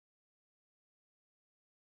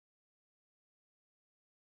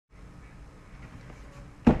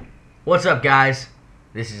What's up, guys?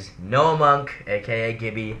 This is Noah Munck, aka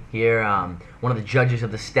Gibby, here, one of the judges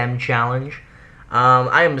of the STEM Challenge.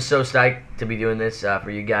 I am so psyched to be doing this for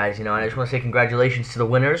you guys, and I just want to say congratulations to the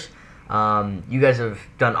winners. You guys have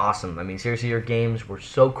done awesome. I mean, seriously, your games were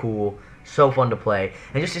so cool, so fun to play,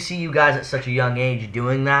 and just to see you guys at such a young age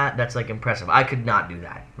doing that, that's like impressive. I could not do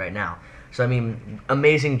that right now. So, I mean,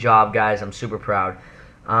 amazing job, guys. I'm super proud.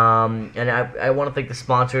 And I want to thank the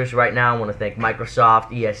sponsors right now. I want to thank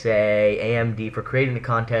Microsoft, ESA, AMD for creating the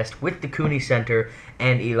contest with the Cooney Center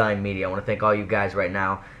and Eline Media. I want to thank all you guys right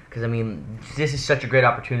now because, I mean, this is such a great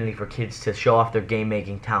opportunity for kids to show off their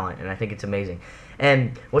game-making talent, and I think it's amazing.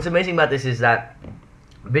 And what's amazing about this is that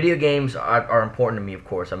video games are important to me, of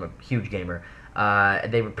course. I'm a huge gamer.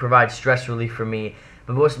 They provide stress relief for me.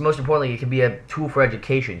 But most importantly, it can be a tool for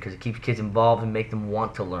education because it keeps kids involved and make them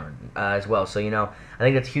want to learn as well. So, I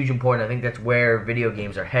think that's huge important. I think that's where video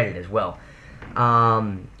games are headed as well.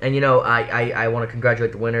 And, I want to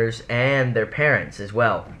congratulate the winners and their parents as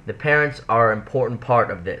well. The parents are an important part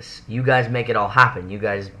of this. You guys make it all happen. You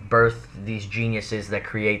guys birth these geniuses that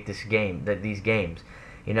create these games.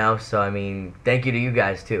 So, I mean, thank you to you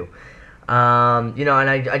guys, too. And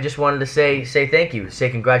I just wanted to say thank you, say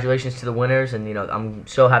congratulations to the winners, and I'm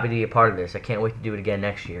so happy to be a part of this. I can't wait to do it again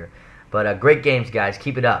next year. But great games, guys.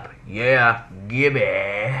 Keep it up. Yeah,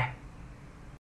 Gibby.